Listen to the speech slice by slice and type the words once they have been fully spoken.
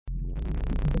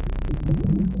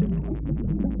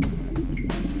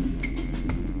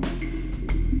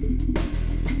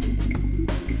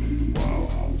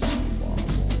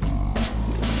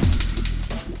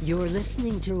You're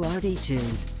listening to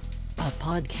ArTEEtude, a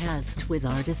podcast with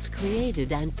artists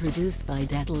created and produced by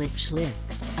Detlef Schlich,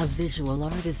 a visual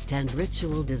artist and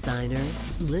ritual designer,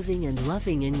 living and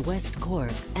loving in West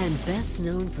Cork, and best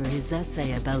known for his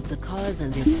essay about the cause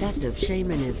and effect of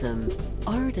shamanism,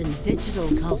 art and digital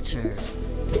culture.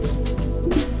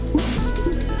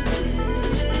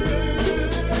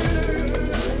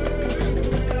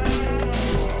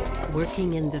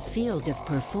 Working in the field of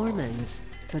performance,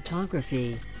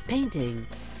 photography, painting,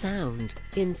 sound,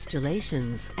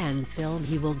 installations, and film,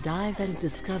 he will dive and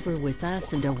discover with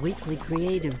us and a weekly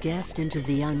creative guest into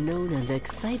the unknown and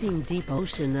exciting deep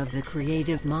ocean of the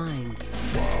creative mind.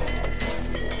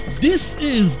 This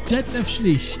is Detlef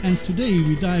Schlich, and today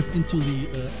we dive into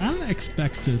the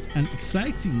unexpected and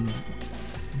exciting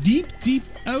deep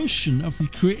ocean of the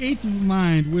creative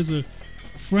mind with a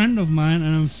friend of mine,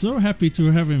 and I'm so happy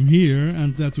to have him here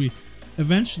and that we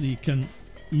eventually can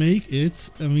make it.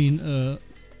 I mean,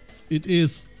 it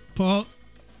is Paul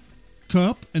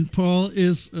Cobb, and Paul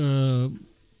is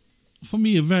for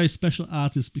me a very special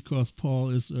artist because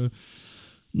Paul is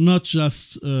not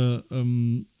just a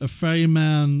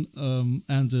ferryman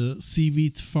and a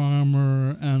seaweed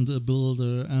farmer and a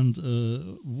builder and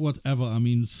whatever. I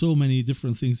mean, so many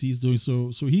different things he's doing.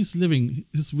 So he's living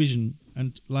his vision,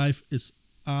 and life is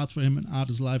art for him, and art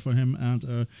is life for him,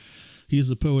 and he's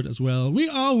a poet as well. We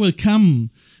all will come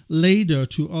later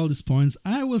to all these points.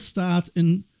 I will start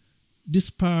in this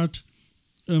part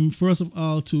first of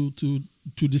all to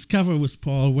discover with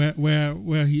Paul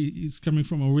where he is coming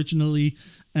from originally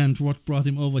and what brought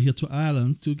him over here to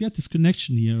Ireland, to get this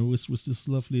connection here with this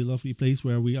lovely place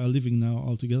where we are living now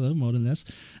all together, more or less.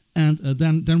 And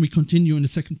then we continue in the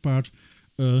second part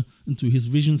into his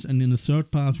visions, and in the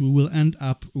third part we will end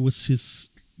up with his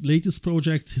latest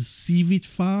project, his seaweed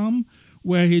farm,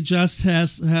 where he just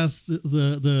has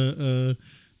the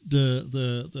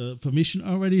permission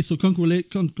already. So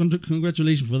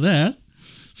congratulations for that.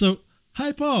 So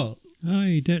hi Paul.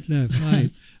 Hi Detlef. Hi.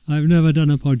 I've never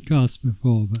done a podcast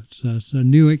before, but it's a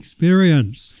new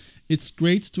experience. It's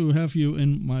great to have you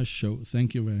in my show.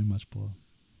 Thank you very much, Paul.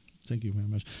 Thank you very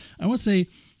much. I would say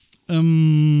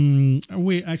we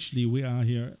are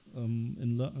here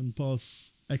in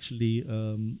Paul's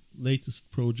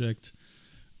latest project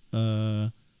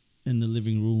in the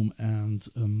living room, and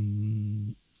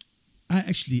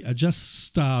I just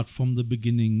start from the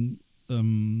beginning.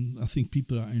 I think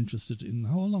people are interested in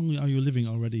how long are you living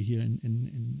already here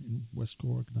in West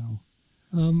Cork now?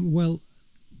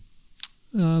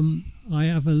 I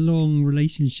have a long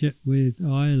relationship with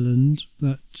Ireland,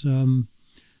 but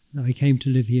I came to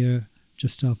live here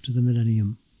just after the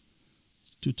millennium.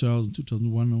 2000,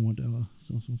 2001 or whatever,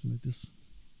 something like this.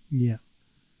 Yeah.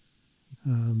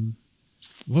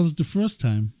 Was it the first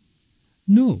time?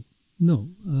 No,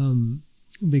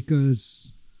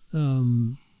 because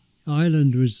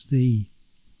Ireland was the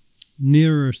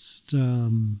nearest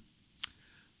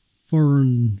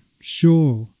foreign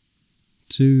shore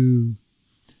to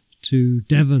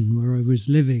Devon, where I was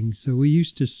living. So we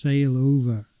used to sail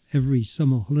over every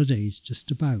summer holidays, just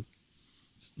about,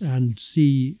 and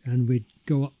see, and we'd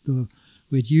go up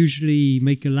we'd usually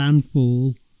make a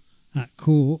landfall at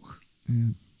Cork,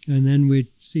 and then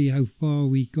we'd see how far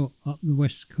we got up the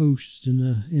west coast in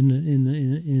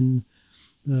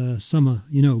the summer,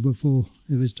 before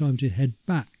it was time to head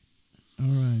back. All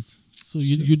right. So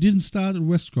you didn't start at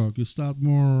West Cork. You start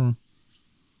more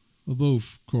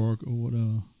above Cork or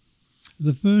whatever.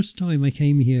 The first time I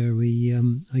came here,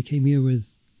 I came here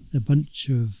with a bunch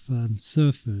of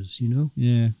surfers,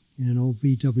 Yeah. in an old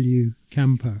VW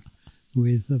camper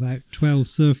with about 12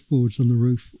 surfboards on the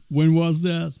roof. When was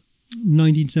that?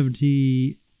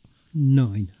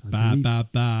 1979.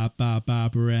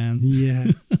 Brand.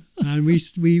 Yeah. And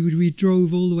we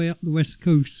drove all the way up the west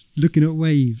coast looking at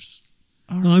waves.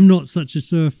 Right. I'm not such a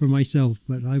surfer myself,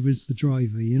 but I was the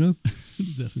driver,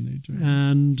 Designated driver.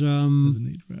 And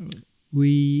Designated driver.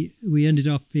 We ended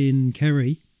up in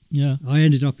Kerry. Yeah. I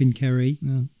ended up in Kerry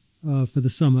for the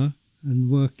summer and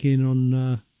working on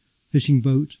a fishing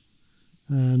boat.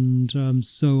 And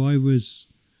so I was...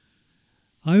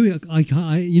 it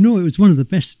was one of the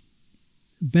best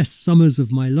summers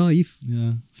of my life.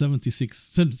 Yeah,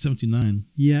 79.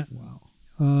 Yeah. Wow.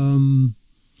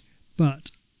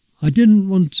 But I didn't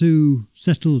want to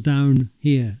settle down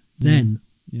here then,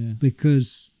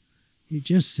 because it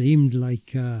just seemed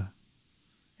like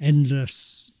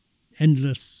endless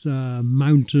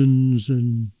mountains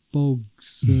and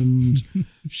bogs and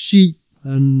sheep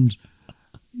and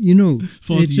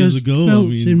 40 it years just ago,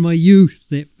 felt in my youth.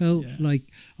 It felt Yeah. like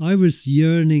I was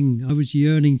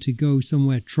yearning to go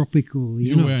somewhere tropical.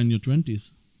 You were in your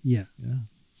 20s. Yeah, Yeah.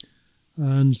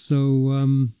 and so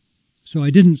I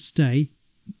didn't stay,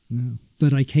 Yeah.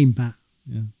 but I came back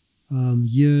Yeah.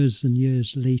 years and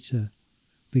years later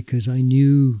because I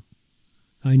knew,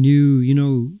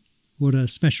 what a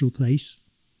special place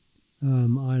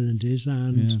Ireland is,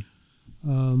 and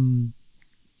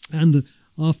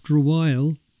after a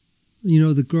while,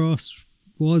 the grass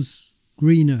was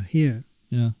greener here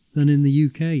Yeah. than in the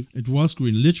UK. It was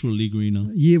green, literally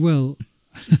greener. Yeah, well,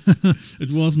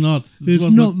 It was not.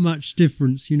 there's not much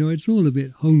difference. It's all a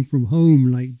bit home from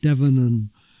home, like Devon and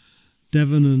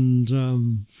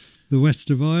the west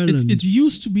of Ireland. It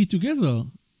used to be together,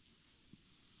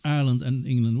 Ireland and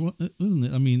England, isn't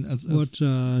it? I mean, not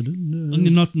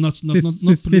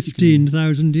politically.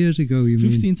 15,000 years ago, you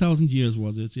mean? 15,000 years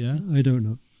was it? Yeah. I don't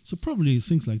know. So probably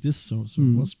things like this. So it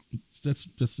was. That's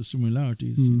the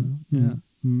similarities. Yeah.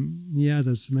 Yeah,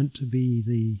 there's meant to be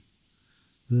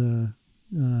the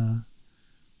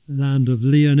land of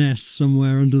Lyonesse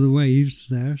somewhere under the waves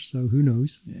there. So who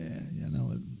knows? Yeah.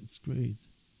 No, it's great.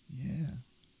 Yeah.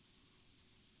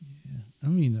 I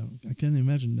mean, I can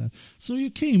imagine that. So you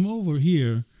came over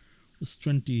here, was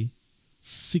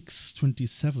 26,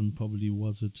 27 probably,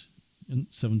 was it, in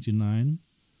 79?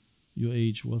 Your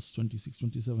age was 26,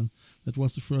 27. That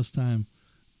was the first time.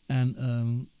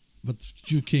 And but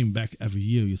you came back every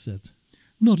year, you said.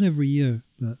 Not every year,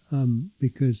 but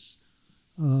because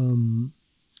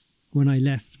when I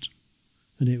left,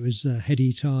 and it was a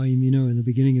heady time, in the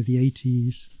beginning of the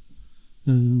 80s,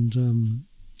 and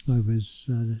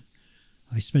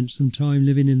I spent some time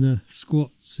living in the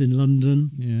squats in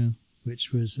London, Yeah.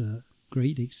 which was a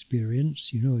great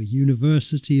experience, a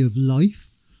university of life.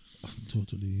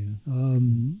 Totally, yeah.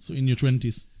 So in your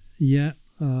 20s. Yeah,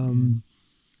 and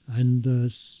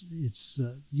it's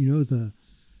I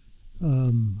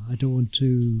don't want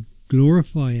to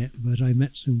glorify it, but I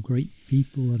met some great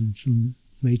people and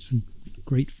made some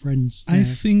great friends there. I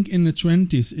think in the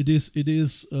 20s it is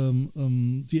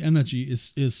the energy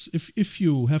is if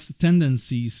you have the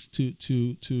tendencies to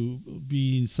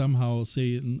be somehow,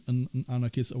 say, an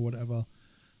anarchist or whatever,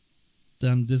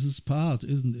 then this is part,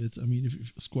 isn't it? I mean,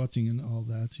 if squatting and all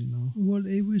that, Well,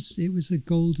 it was a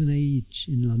golden age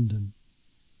in London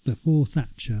before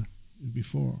Thatcher.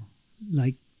 Before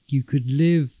Like you could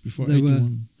live. Before there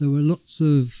 81. were lots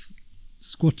of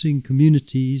squatting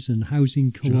communities and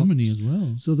housing co-ops. Germany as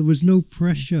well. So there was no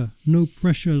pressure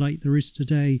like there is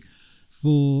today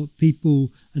for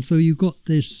people, and so you got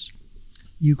this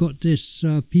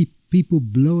people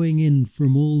blowing in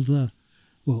from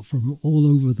from all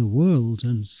over the world,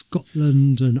 and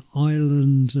Scotland and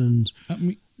Ireland, and I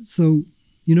mean, so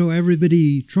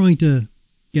everybody trying to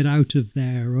get out of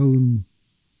their own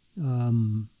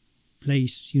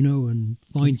place, and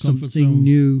find comfort something zone.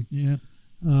 new. Yeah.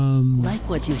 Like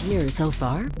what you hear so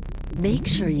far? Make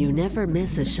sure you never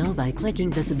miss a show by clicking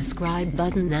the subscribe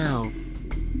button now.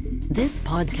 This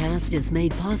podcast is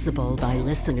made possible by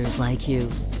listeners like you.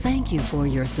 Thank you for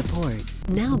your support.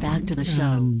 Now back to the show.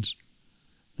 And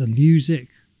the music,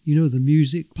 the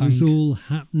music was Punk. all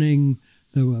happening.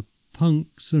 There were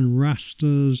punks and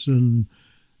rastas, and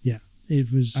it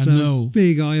was I a know.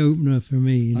 big eye-opener for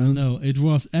me. I know. It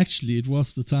was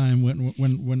the time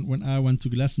when I went to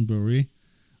Glastonbury.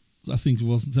 I think it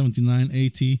was 79,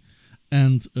 80,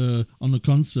 and on a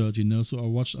concert, So I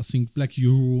watched, I think, Black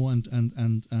Euro and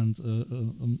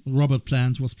Robert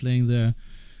Plant was playing there,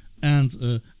 and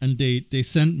they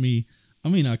sent me. I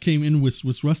mean, I came in with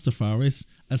Rastafaris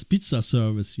as pizza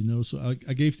service, So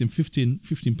I gave them 15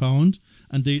 £15,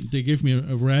 and they gave me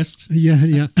a rest.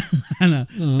 Yeah. and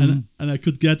I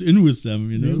could get in with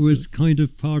them, It was kind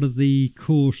of part of the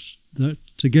course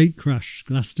to gate crash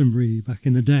Glastonbury back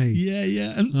in the day.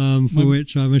 Yeah. And for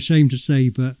which I'm ashamed to say,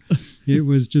 but it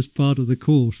was just part of the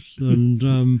course, and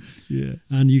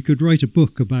and you could write a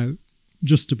book about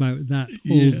that,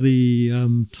 all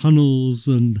the tunnels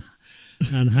and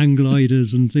hang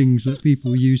gliders and things that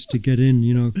people used to get in.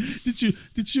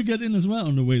 Did you get in as well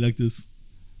on the way like this?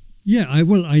 Yeah,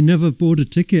 I never bought a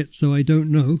ticket, so I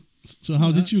don't know. So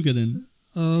how did you get in?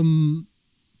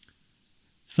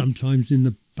 Sometimes in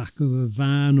the back of a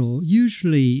van, or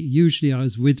usually I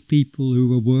was with people who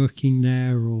were working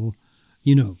there, or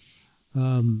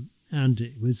and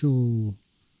it was all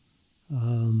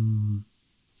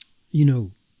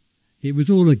it was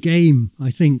all a game, I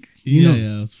think. Yeah,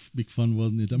 it was big fun,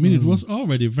 wasn't it? I mean, it was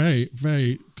already very,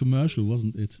 very commercial,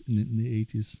 wasn't it, in the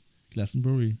 80s,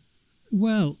 Glastonbury?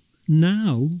 Well,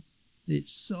 now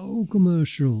it's so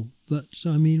commercial. But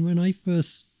I mean, when I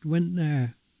first went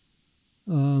there,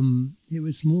 it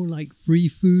was more like free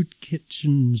food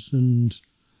kitchens, and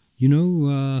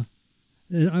I'm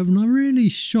not really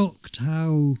shocked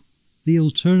how the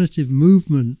alternative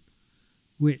movement,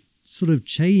 which sort of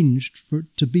changed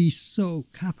to be so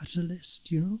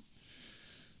capitalist,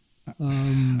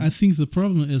 I think the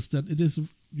problem is that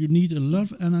you need a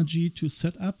lot of energy to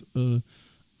set up an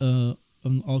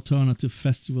alternative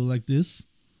festival like this,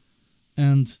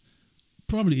 and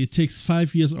probably it takes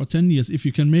 5 years or 10 years if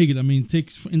you can make it. I mean,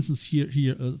 take for instance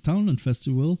here a Townland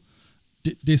Festival.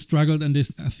 They struggled, and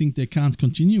I think they can't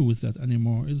continue with that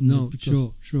anymore, isn't it? No,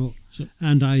 sure. So,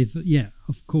 and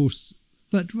of course,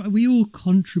 but we all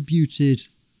contributed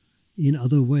in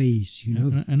other ways,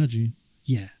 Energy.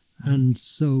 Yeah, and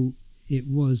so it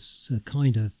was a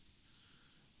kind of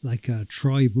like a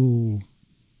tribal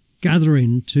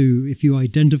gathering if you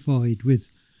identified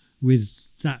with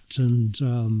that, and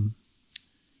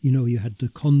you had the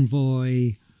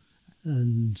convoy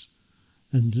and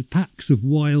packs of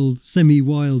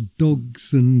semi-wild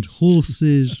dogs and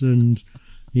horses, and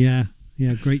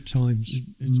great times.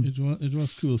 It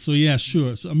was cool. So yeah,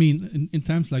 sure. So I mean, in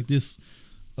times like this,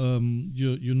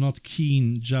 you're not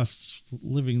keen just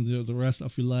living the rest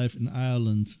of your life in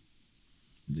Ireland.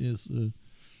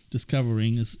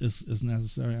 Discovering is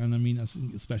necessary, and I mean, I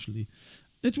think especially,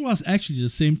 it was actually the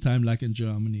same time like in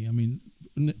Germany. I mean,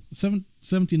 in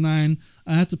 79,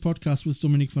 I had the podcast with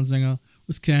Dominik van Zenger,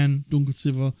 with Ken,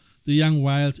 Dunkelziffer, The Young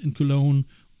Wild in Cologne,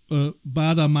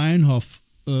 Bader Meinhof,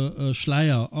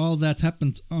 Schleier. All that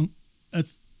happened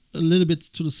at a little bit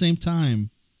to the same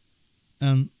time,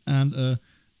 and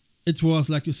it was,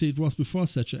 like you say, it was before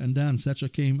Thatcher, and then Thatcher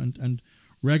came, and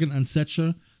Reagan and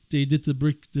Thatcher, they did the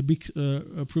big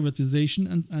privatization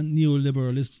and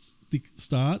neoliberalist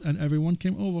start, and everyone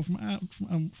came over from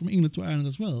England to Ireland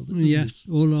as well. Yes,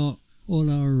 all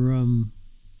our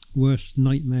worst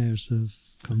nightmares have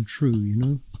come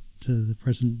true, to the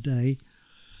present day.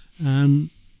 And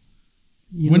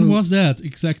when was that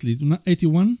exactly?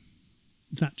 81?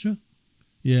 Thatcher?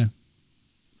 Yeah,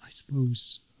 I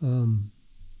suppose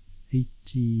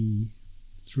 83.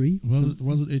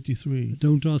 Was it 83?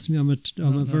 Don't ask me. I'm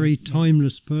a very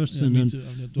timeless person, yeah, and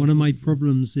too. one of my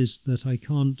problems is that I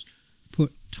can't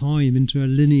put time into a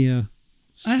linear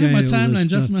scale. I have my timeline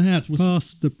just in my head.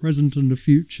 Past, the present, and the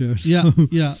future. Yeah,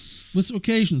 yeah. With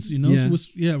occasions, Yeah. With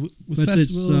but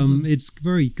festivals. It's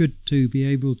very good to be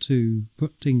able to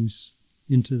put things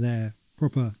into their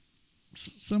proper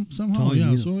somehow, time,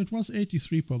 yeah. So it was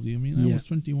 83 probably. I mean, I Yeah. was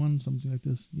 21, something like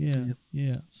this. Yeah, Yep.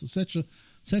 yeah. So Thatcher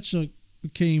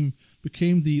became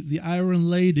the Iron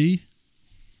Lady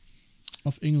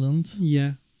of England.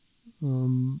 Yeah.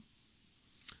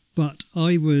 But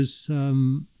I was,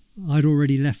 I'd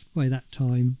already left by that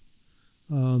time.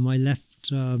 I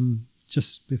left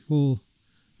just before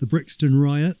the Brixton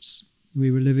riots.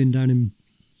 We were living down in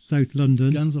South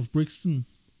London. Guns of Brixton.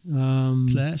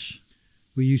 Clash.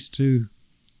 We used to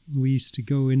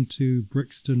go into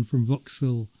Brixton from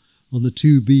Vauxhall on the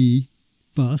 2B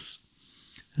bus.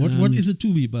 What is a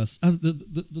 2B bus? The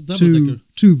double-decker?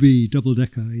 2B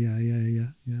double-decker,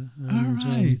 yeah. All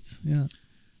right, yeah.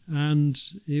 And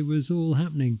it was all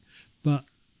happening. But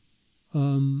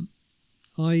I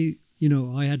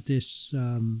had this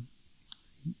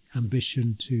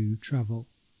ambition to travel,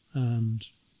 and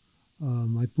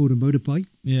I bought a motorbike.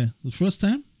 Yeah, the first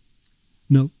time?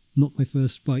 No, not my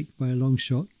first bike by a long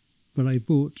shot, but I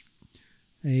bought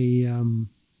a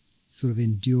sort of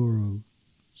enduro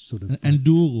sort of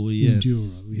Enduro, yes.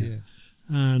 Enduro, yeah.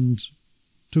 And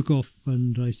took off,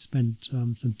 and I spent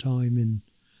some time in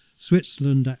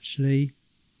Switzerland, actually,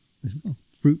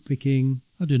 fruit picking.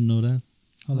 I didn't know that.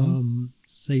 How long?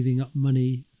 Saving up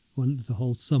money the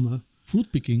whole summer.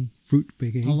 Fruit picking? Fruit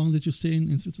picking. How long did you stay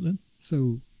in Switzerland?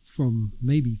 So from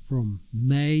May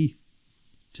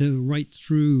till right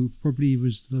through, probably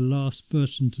was the last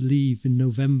person to leave in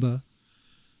November,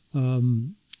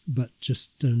 but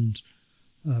just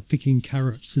picking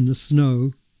carrots in the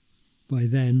snow by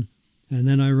then. And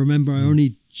then I remember I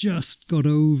only just got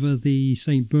over the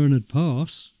St. Bernard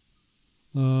Pass,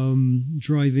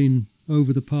 driving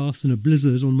over the pass in a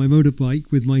blizzard on my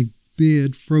motorbike with my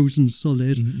beard frozen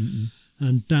solid,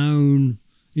 and down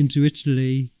into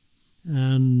Italy,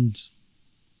 and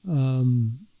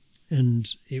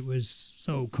it was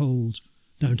so cold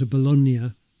down to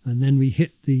Bologna, and then we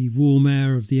hit the warm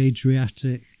air of the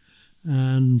Adriatic,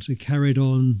 and carried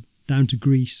on down to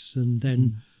Greece, and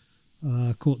then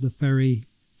caught the ferry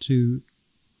to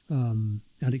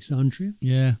Alexandria.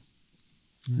 Yeah.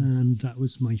 And that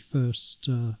was my first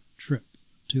trip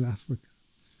to Africa.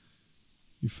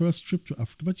 Your first trip to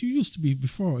Africa. But you used to be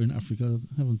before in Africa,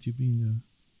 haven't you been there?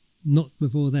 Not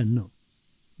before then, no.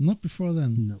 Not before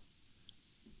then? No.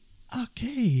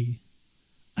 Okay.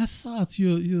 I thought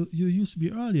you used to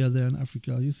be earlier there in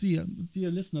Africa. You see, dear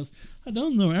listeners, I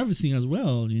don't know everything as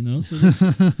well, you know. So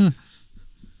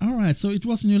all right, so it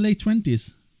was in your late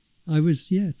 20s. I was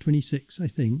 26, I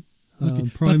think. Okay.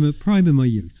 Prime in my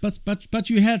youth. But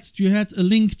you had a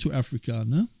link to Africa,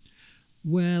 no?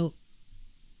 Well,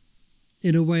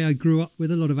 in a way, I grew up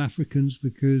with a lot of Africans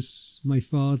because my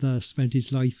father spent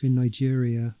his life in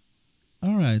Nigeria.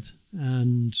 All right.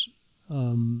 And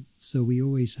so we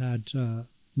always had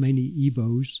many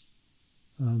Igbos,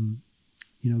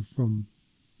 from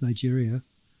Nigeria,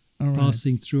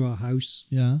 passing through our house.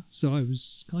 Yeah. So I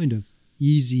was kind of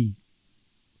easy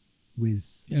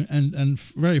with... And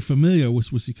very familiar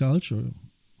with the culture,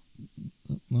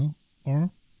 no?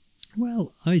 Or?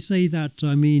 Well, I say that,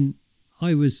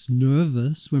 I was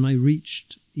nervous when I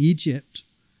reached Egypt,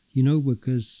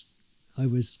 because I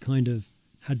was kind of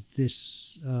had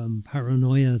this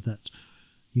paranoia that,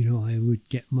 I would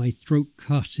get my throat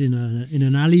cut in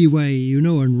an alleyway,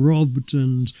 and robbed.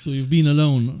 And so you've been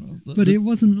alone. But it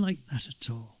wasn't like that at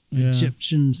all. Yeah.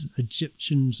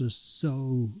 Egyptians are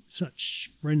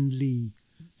such friendly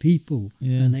people,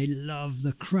 and they love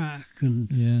the crack, and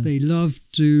they love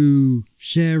to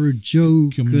share a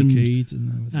joke, communicate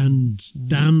and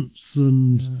dance,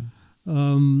 and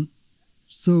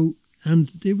so.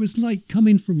 And it was like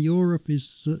coming from Europe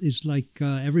is like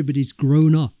everybody's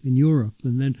grown up in Europe,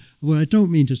 and then, well, I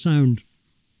don't mean to sound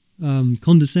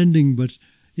condescending, but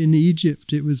in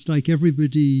Egypt it was like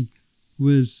everybody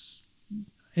was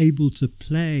able to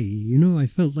play. I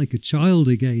felt like a child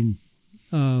again,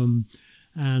 and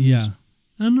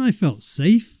I felt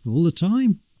safe all the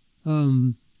time.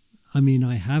 I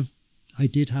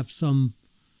did have some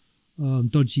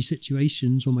dodgy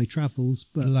situations on my travels,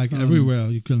 but like everywhere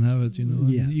you can have it,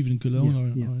 even in Cologne or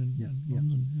in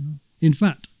London. In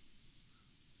fact,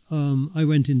 I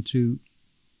went into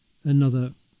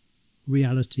another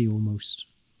reality almost.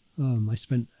 I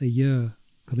spent a year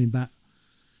coming back.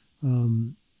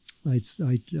 I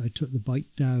took the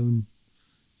bike down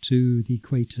to the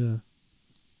equator,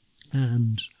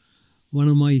 and one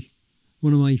of my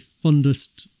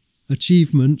fondest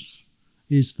achievements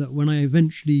is that when I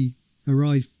eventually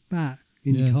arrived back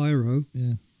in Cairo,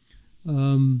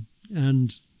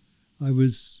 and I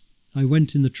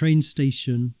went in the train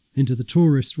station into the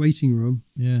tourist waiting room,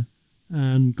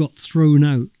 and got thrown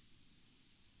out.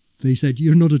 They said,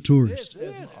 "You're not a tourist." So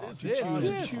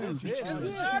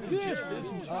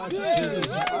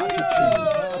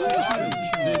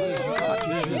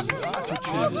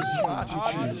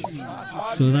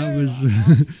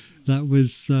that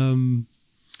was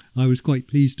I was quite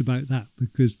pleased about that,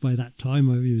 because by that time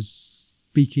I was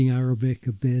speaking Arabic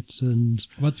a bit.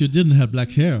 But you didn't have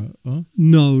black hair, huh?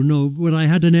 No, but I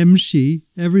had an emshi.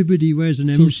 Everybody wears an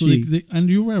emshi. And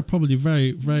you were probably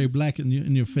very, very black in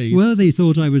your face. Well, they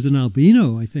thought I was an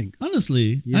albino, I think.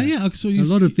 Honestly? Yes. So a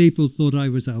lot of people thought I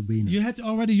was albino. You had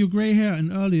already your grey hair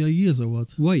in earlier years, or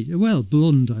what? Well,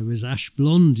 blonde. I was ash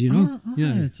blonde,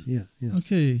 Right. Yeah.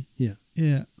 Okay. Yeah.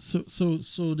 Yeah. So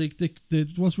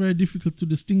it was very difficult to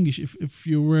distinguish if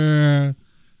you were...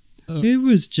 It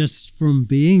was just from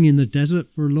being in the desert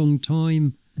for a long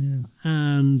time,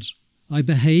 and I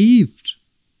behaved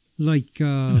like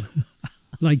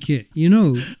like it,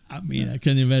 I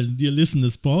can imagine. Dear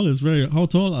listeners, Paul is very... How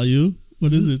tall are you?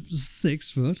 What is it?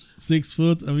 6 foot. 6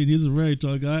 foot. He's a very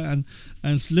tall guy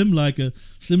and slim like a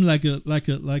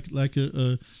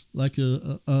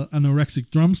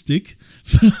anorexic drumstick.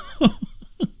 So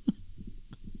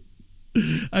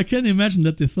I can imagine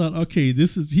that they thought, okay,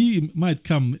 he might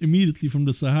come immediately from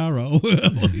the Sahara or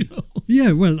wherever,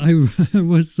 Yeah, well, I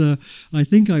was. I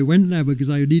think I went there because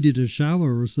I needed a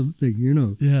shower or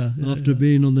something, after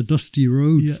being on the dusty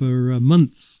road for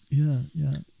months. Yeah.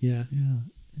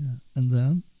 And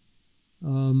then,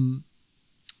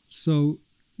 so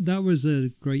that was a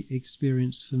great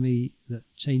experience for me. That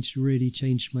really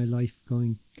changed my life.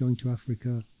 Going to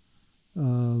Africa,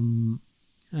 and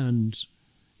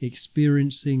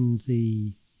experiencing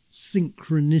the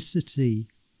synchronicity,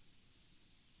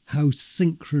 how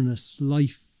synchronous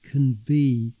life can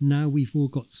be. Now we've all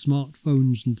got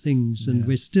smartphones and things, and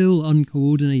we're still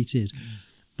uncoordinated,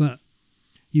 but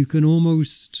you can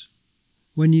almost,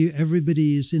 when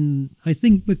everybody is in, I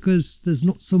think because there's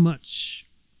not so much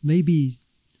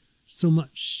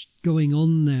going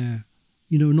on there,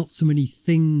 not so many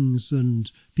things,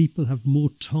 and people have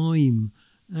more time,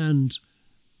 and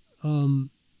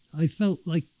I felt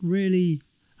like really,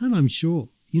 and I'm sure,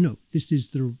 this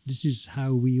is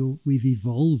how we've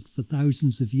evolved for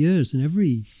thousands of years in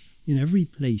every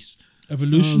place.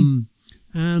 Evolution.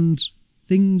 And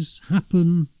things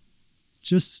happen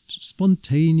just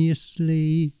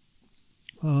spontaneously.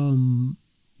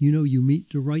 You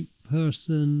meet the right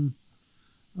person,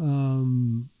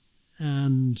 and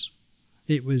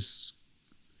it was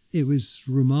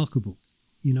remarkable.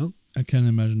 I can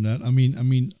imagine that. I mean, I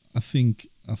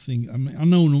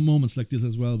know moments like this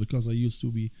as well, because I used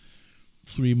to be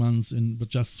 3 months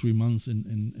just 3 months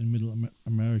in Middle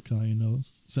America,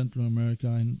 Central America,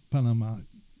 in Panama,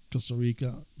 Costa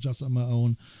Rica, just on my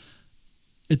own.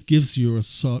 It gives you a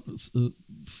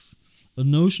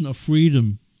notion of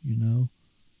freedom, and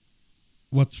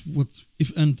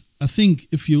I think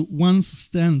if you once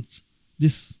stand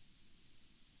this,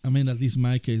 at least in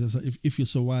my case, if you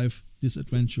survive this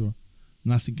adventure,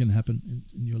 nothing can happen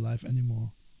in your life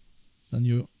anymore. Then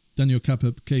you're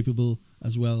capable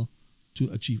as well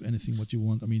to achieve anything what you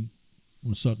want. On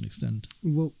a certain extent.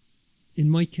 Well, in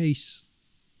my case,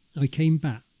 I came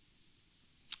back,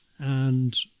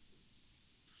 and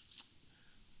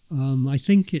I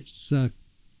think it's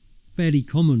fairly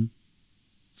common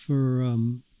for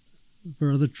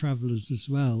other travellers as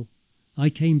well. I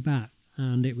came back,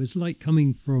 and it was like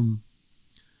coming from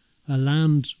a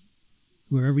land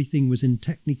where everything was in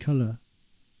Technicolor.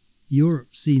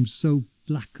 Europe seemed so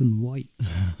black and white,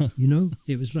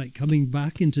 It was like coming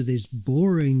back into this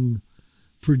boring,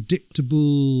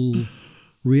 predictable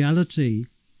reality.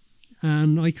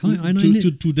 And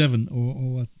to Devon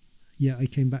or what? Yeah, I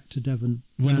came back to Devon.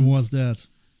 When was that?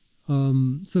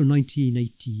 So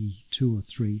 1982 or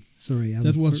 3. Sorry,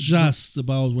 that was just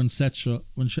about when Thatcher.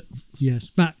 Yes,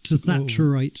 back to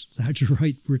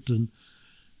Thatcherite Britain,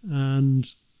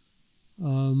 and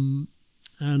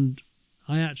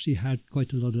I actually had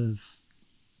quite a lot of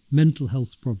mental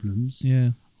health problems.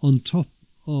 Yeah. On top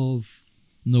of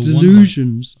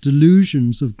delusions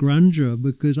of grandeur,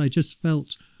 because I just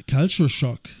felt culture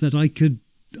shock that I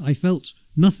felt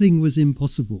nothing was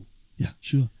impossible. Yeah,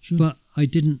 sure. But I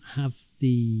didn't have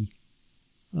the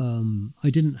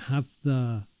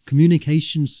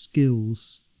communication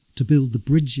skills to build the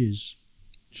bridges.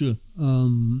 Sure.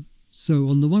 So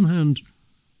on the one hand,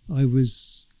 I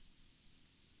was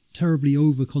terribly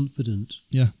overconfident.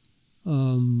 Yeah.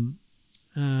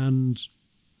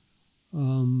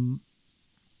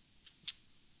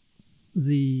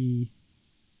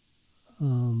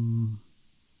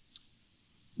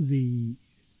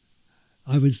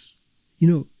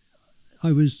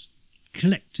 I was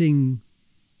collecting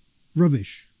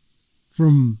rubbish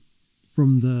from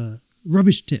the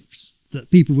rubbish tips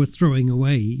that people were throwing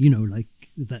away, like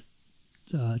that,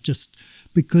 just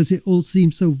because it all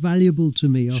seemed so valuable to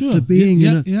me after being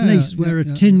in a place where a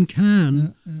tin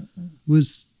can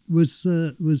was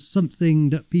something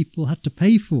that people had to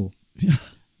pay for. Yeah.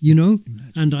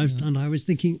 And I was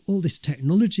thinking, all this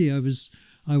technology, I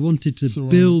wanted to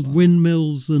build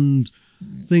windmills and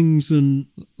things, and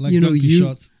like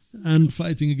shot and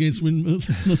fighting against windmills,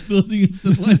 not building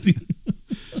instead of fighting.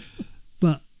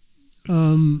 But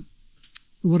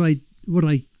what I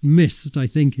missed, I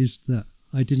think, is that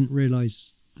I didn't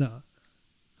realize that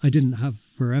I didn't have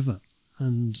forever,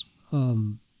 and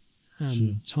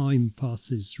time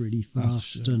passes really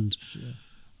fast, and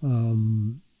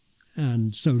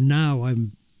so now I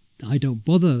don't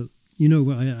bother,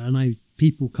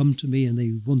 people come to me and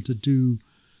they want to do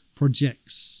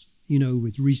projects,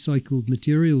 with recycled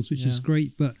materials, which is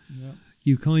great, but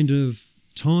you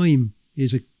time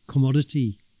is a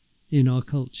commodity in our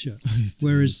culture,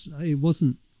 whereas it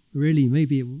wasn't really.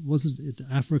 Maybe it wasn't.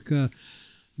 Africa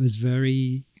was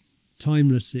very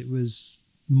timeless. It was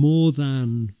more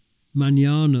than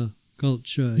manana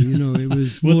culture. It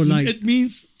was more like it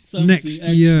means next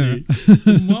year.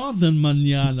 More than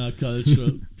manana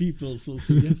culture, people. So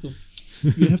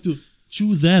you have to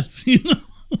chew that.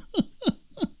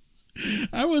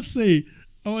 I would say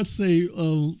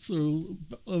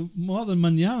more than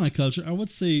manana culture. I would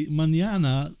say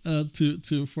manana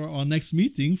for our next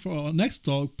meeting, for our next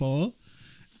talk, Paul.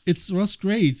 It was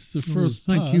great. The first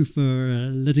part. Thank you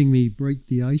for letting me break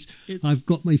the ice. I've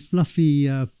got my fluffy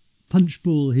punch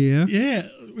ball here. Yeah,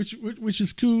 which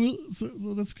is cool. So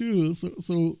that's cool.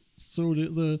 So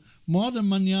the more than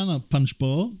manana punch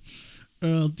ball.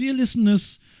 Dear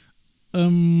listeners,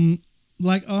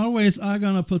 like always, I'm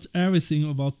gonna put everything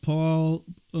about Paul's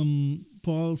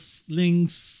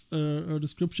links,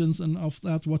 descriptions, and of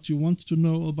that what you want to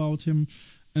know about him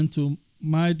into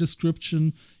my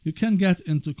description. You can get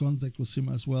into contact with him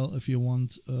as well if you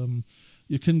want.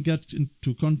 You can get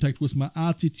into contact with my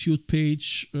ArTEEtude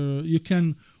page. You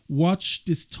can watch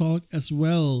this talk as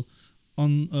well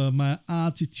on my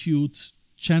ArTEEtude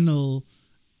channel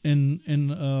in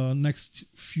next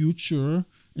future,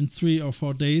 in 3 or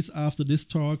 4 days after this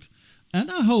talk.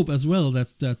 And I hope as well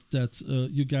that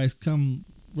you guys come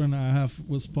when I have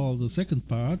with Paul the second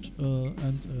part.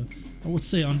 And I would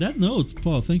say on that note,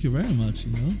 Paul, thank you very much.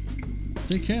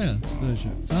 Take care. Pleasure.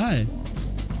 Bye.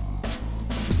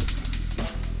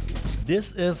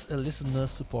 This is a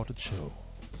listener-supported show.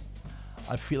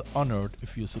 I feel honored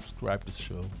if you subscribe this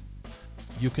show.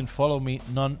 You can follow me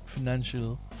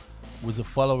non-financial with a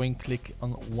following click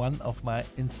on one of my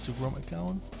Instagram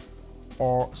accounts,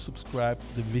 or subscribe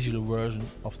the visual version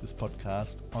of this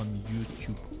podcast on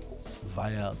YouTube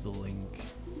via the link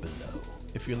below.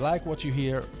 If you like what you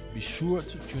hear, be sure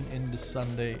to tune in this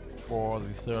Sunday for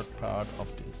the third part of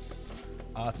this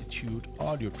ArTEEtude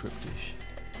audio triptych.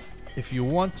 If you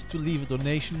want to leave a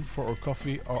donation for a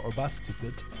coffee or a bus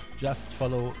ticket, just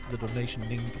follow the donation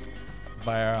link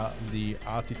via the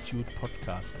ArTEEtude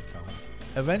podcast account.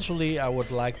 Eventually, I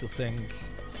would like to thank,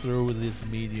 through this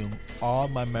medium, all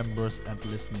my members and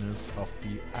listeners of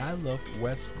the I Love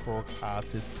West Cork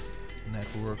Artists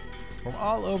Network from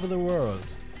all over the world.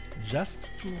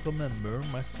 Just to remember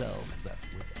myself that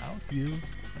without you,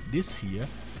 this here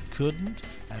couldn't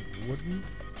and wouldn't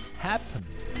happen.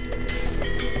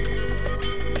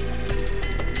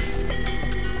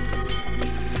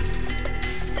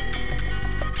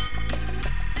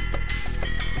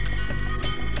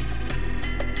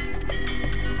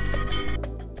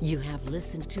 You have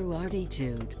listened to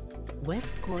ArTEEtude,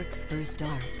 West Cork's first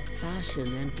art,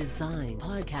 fashion and design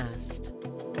podcast.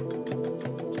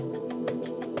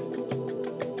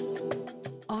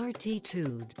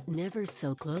 ArTEEtude, never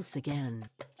so close again.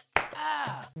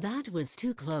 That was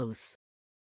too close.